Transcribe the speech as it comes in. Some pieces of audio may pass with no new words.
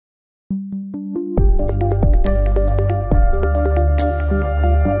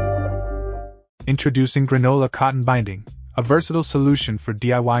Introducing Granola Cotton Binding, a versatile solution for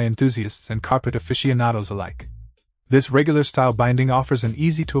DIY enthusiasts and carpet aficionados alike. This regular-style binding offers an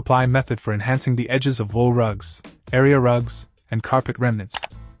easy-to-apply method for enhancing the edges of wool rugs, area rugs, and carpet remnants.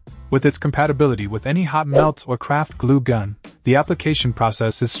 With its compatibility with any hot melt or craft glue gun, the application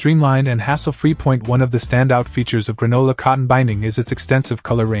process is streamlined and hassle-free. One of the standout features of Granola Cotton Binding is its extensive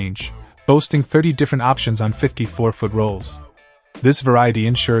color range, boasting 30 different options on 54-foot rolls. This variety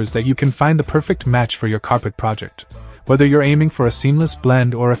ensures that you can find the perfect match for your carpet project, whether you're aiming for a seamless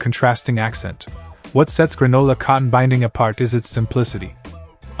blend or a contrasting accent. What sets Granola Cotton Binding apart is its simplicity.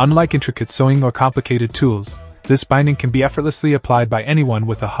 Unlike intricate sewing or complicated tools, this binding can be effortlessly applied by anyone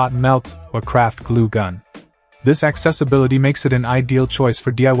with a hot melt or craft glue gun. This accessibility makes it an ideal choice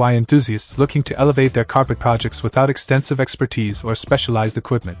for DIY enthusiasts looking to elevate their carpet projects without extensive expertise or specialized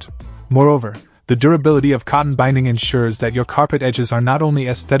equipment. Moreover, the durability of cotton binding ensures that your carpet edges are not only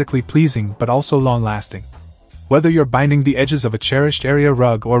aesthetically pleasing but also long-lasting. Whether you're binding the edges of a cherished area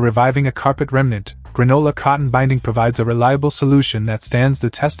rug or reviving a carpet remnant, Granola Cotton Binding provides a reliable solution that stands the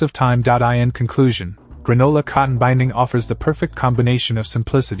test of time. In conclusion, Granola Cotton Binding offers the perfect combination of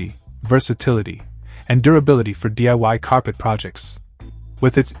simplicity, versatility, and durability for DIY carpet projects.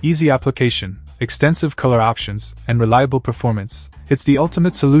 With its easy application, extensive color options, and reliable performance, it's the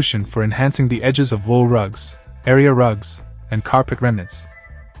ultimate solution for enhancing the edges of wool rugs, area rugs, and carpet remnants.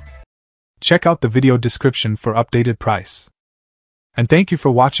 Check out the video description for updated price. And thank you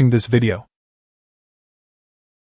for watching this video.